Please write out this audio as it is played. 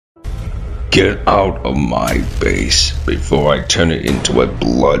Get out of my base before I turn it into a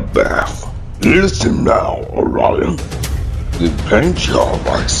bloodbath. Listen now, Orion. The paint job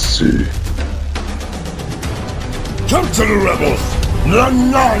I see. Come to the rebels!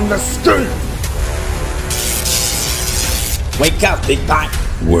 None on escape! Wake up, Big Pot!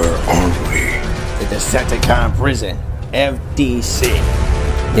 Where are we? The Decepticon prison,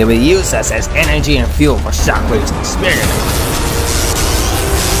 FDC. They will use us as energy and fuel for Shockwave's experiment.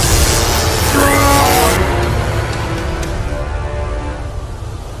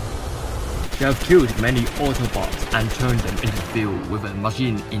 They have killed many Autobots and turned them into fuel with a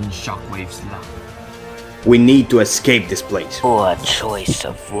machine in Shockwave's lab. We need to escape this place. Poor choice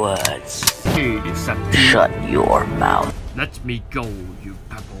of words. Hey, Decepticon. Shut your mouth. Let me go, you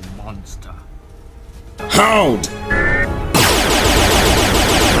pebble monster. Hound!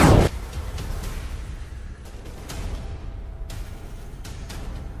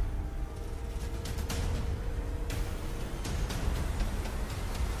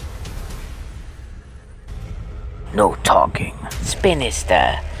 No talking.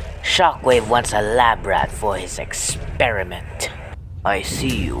 Spinister, Shockwave wants a lab rat for his experiment. I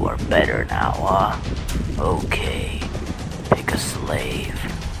see you are better now, huh? Okay. Pick a slave.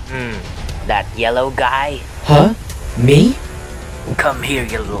 That yellow guy? Huh? Me? Come here,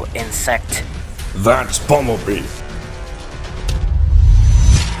 you little insect. That's Bumblebee.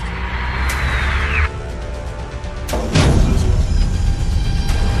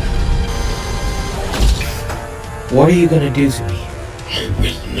 What are you gonna do to me? I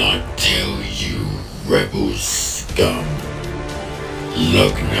will not tell you, rebel scum.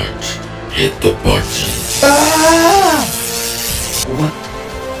 Lugnut, hit the button. Ah! What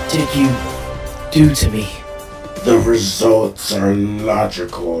did you do to me? The results are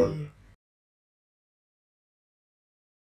logical.